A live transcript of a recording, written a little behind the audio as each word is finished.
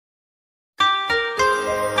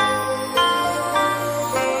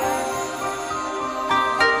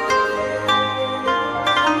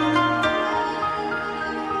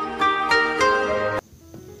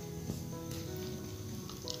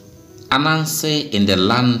Ananse in the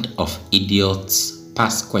Land of Idiots,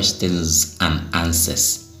 Past Questions and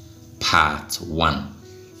Answers, Part 1.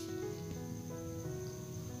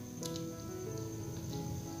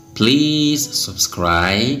 Please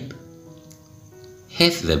subscribe,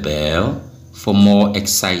 hit the bell for more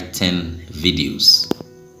exciting videos.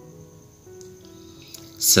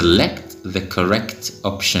 Select the correct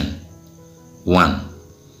option. 1.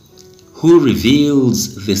 Who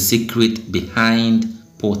reveals the secret behind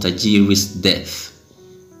Portagiri's death?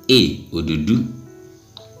 A. Odudu,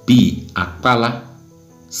 B. Akpala,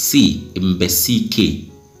 C.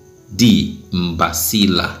 Mbesike, D.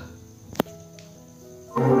 Mbasila.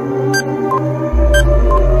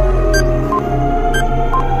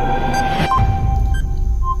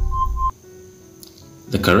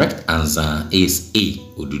 The correct answer is A.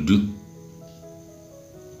 Odudu.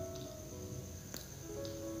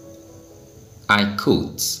 I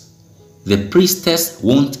quote, "The priestess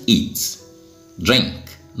won't eat, drink,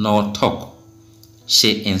 nor talk.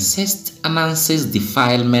 She insists Ananse's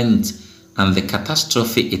defilement and the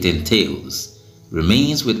catastrophe it entails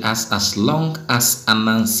remains with us as long as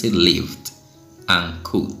Ananse lived."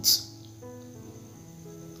 Unquote.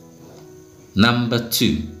 Number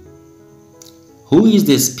 2. Who is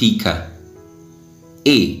the speaker?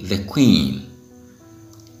 A. The Queen,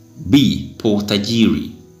 B.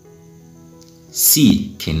 Portagiri,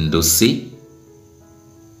 C. Kindose,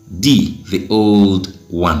 D. The Old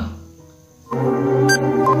One.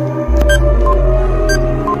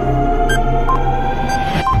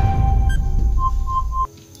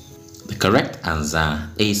 The correct answer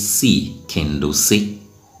is C. Kindose.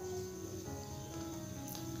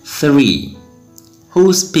 3.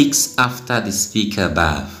 Who speaks after the speaker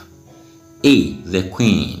above? A. The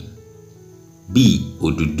Queen, B.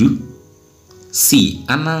 Odudu, C.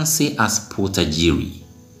 Ananse as Portagiri,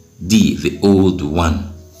 D. The Old One.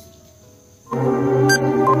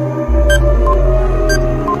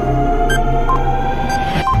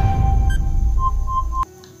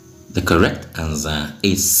 The correct answer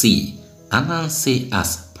is C. Ananse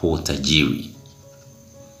as Portagiri.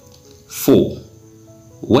 4.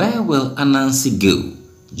 Where will Ananse go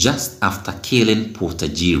just after killing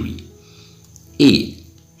Portagiri? A.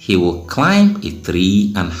 He will climb a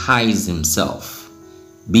tree and hide himself.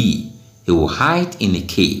 B. He will hide in a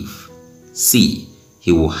cave. C.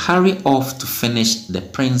 He will hurry off to finish the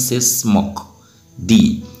prince's smoke.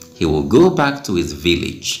 D. He will go back to his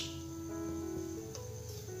village.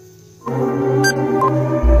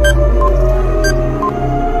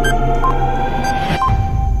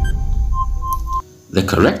 The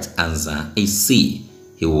correct answer is C.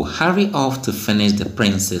 He will hurry off to finish the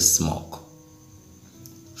prince's smoke.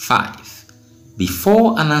 5.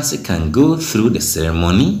 Before Ananse can go through the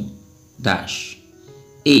ceremony, dash.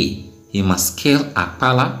 A. He must kill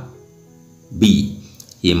Akpala. B.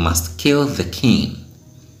 He must kill the king.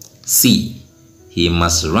 C. He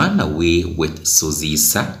must run away with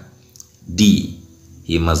Sozisa. D.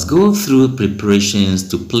 He must go through preparations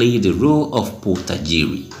to play the role of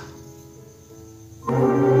Portagiri.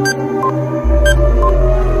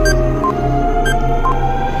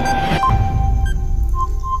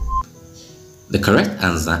 The correct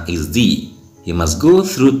answer is D. He must go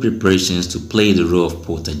through preparations to play the role of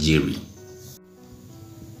Portagiri.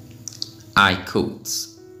 I quote,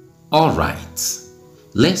 "All right,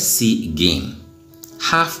 let's see again.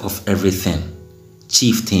 Half of everything,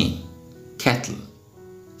 chieftain, cattle,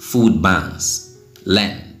 food barns,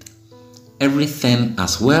 land, everything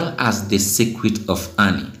as well as the secret of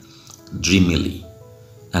Annie," dreamily.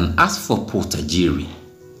 "And as for Portagiri,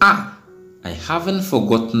 I haven't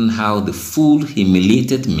forgotten how the fool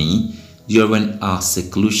humiliated me during our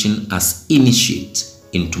seclusion as initiate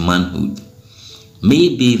into manhood.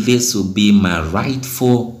 Maybe this will be my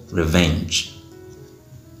rightful revenge."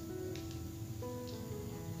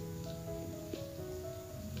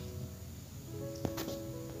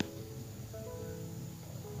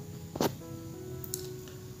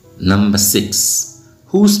 Number 6.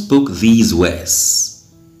 Who spoke these words?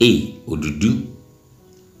 A. Odudu,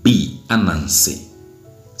 B. Ananse,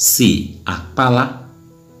 C. Akpala,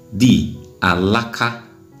 D. Alaka.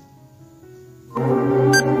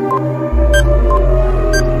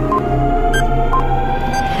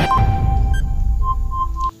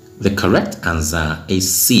 The correct answer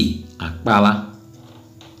is C. Akpala.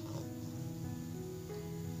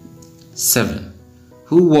 7.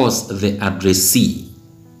 Who was the addressee?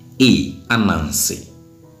 A. Ananse,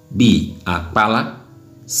 B. Akpala,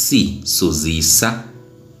 C. Sozisa,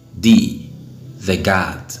 D. The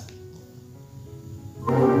guard.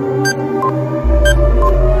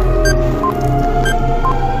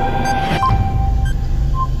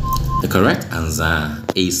 correct answer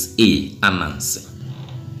is A. Ananse.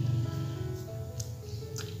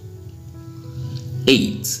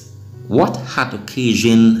 8. What had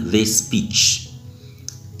occasioned this speech?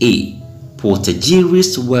 A.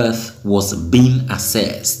 Portagiri's wealth was being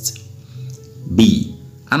assessed. B.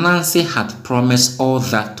 Ananse had promised all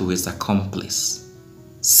that to his accomplice.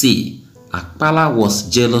 C. Akpala was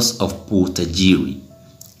jealous of Portagiri.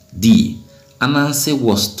 D. Ananse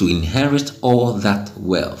was to inherit all that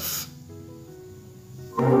wealth.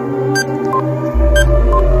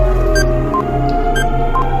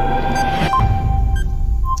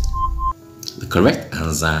 The correct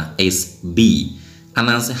answer is B.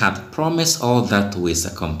 Ananse had promised all that to his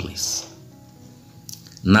accomplice.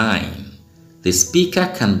 9. The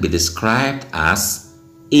speaker can be described as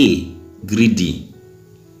A. Greedy,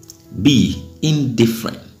 B.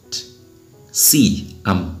 Indifferent, C.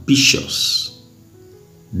 Ambitious,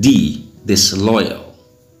 D. Disloyal.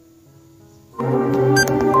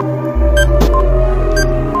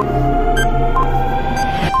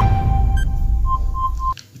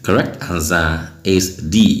 The correct answer is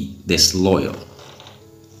D. Disloyal.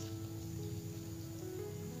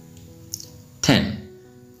 10.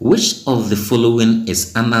 Which of the following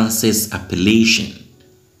is Ananse's appellation?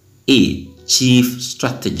 A. Chief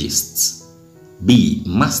Strategist, B.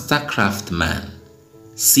 Master Craftsman,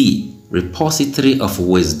 C. Repository of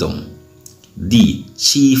Wisdom, D.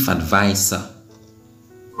 Chief Advisor.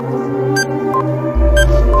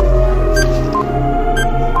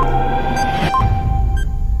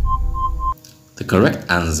 The correct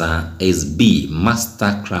answer is B.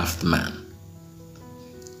 Master Craftsman.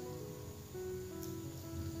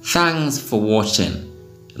 Thanks for watching.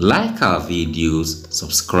 Like our videos,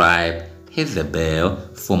 subscribe, hit the bell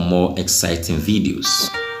for more exciting videos.